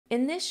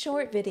In this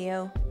short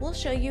video, we'll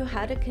show you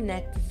how to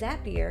connect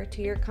Zapier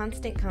to your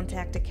Constant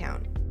Contact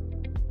account.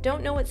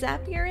 Don't know what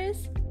Zapier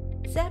is?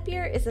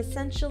 Zapier is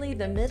essentially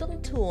the middle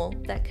tool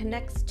that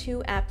connects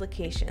two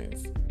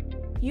applications.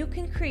 You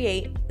can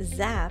create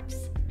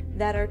zaps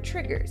that are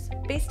triggers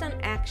based on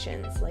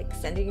actions like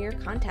sending your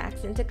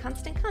contacts into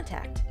Constant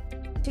Contact.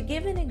 To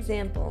give an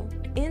example,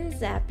 in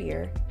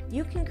Zapier,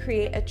 you can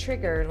create a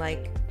trigger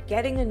like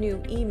getting a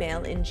new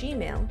email in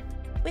Gmail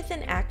with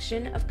an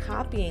action of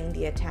copying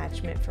the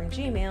attachment from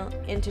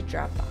Gmail into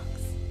Dropbox,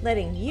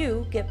 letting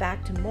you get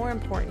back to more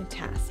important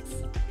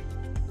tasks.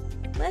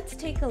 Let's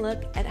take a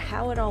look at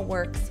how it all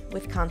works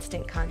with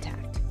Constant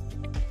Contact.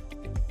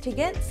 To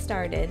get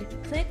started,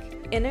 click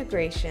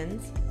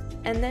Integrations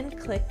and then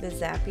click the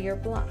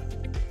Zapier block.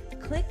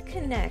 Click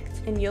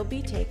Connect and you'll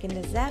be taken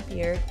to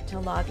Zapier to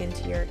log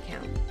into your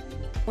account.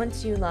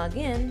 Once you log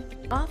in,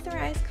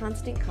 authorize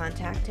Constant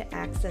Contact to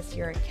access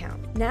your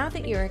account. Now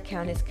that your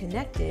account is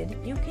connected,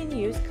 you can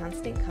use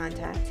Constant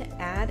Contact to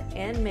add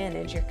and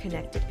manage your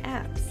connected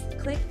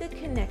apps. Click the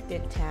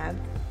Connected tab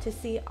to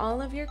see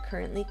all of your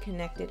currently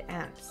connected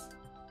apps.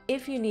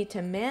 If you need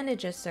to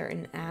manage a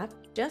certain app,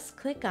 just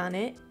click on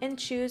it and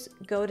choose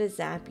Go to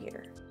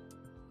Zapier.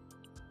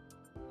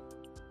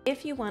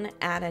 If you want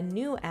to add a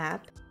new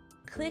app,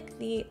 click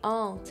the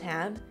All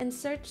tab and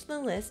search the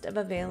list of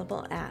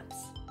available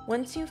apps.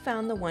 Once you've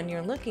found the one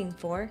you're looking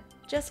for,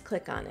 just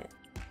click on it.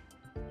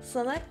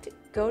 Select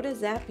Go to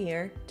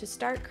Zapier to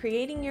start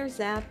creating your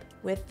Zap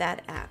with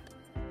that app.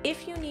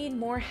 If you need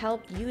more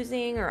help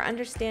using or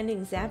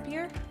understanding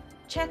Zapier,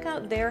 check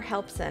out their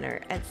help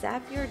center at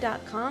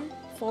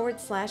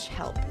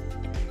zapier.com/help.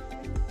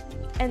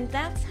 And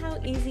that's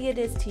how easy it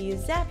is to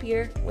use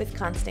Zapier with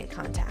Constant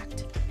Contact.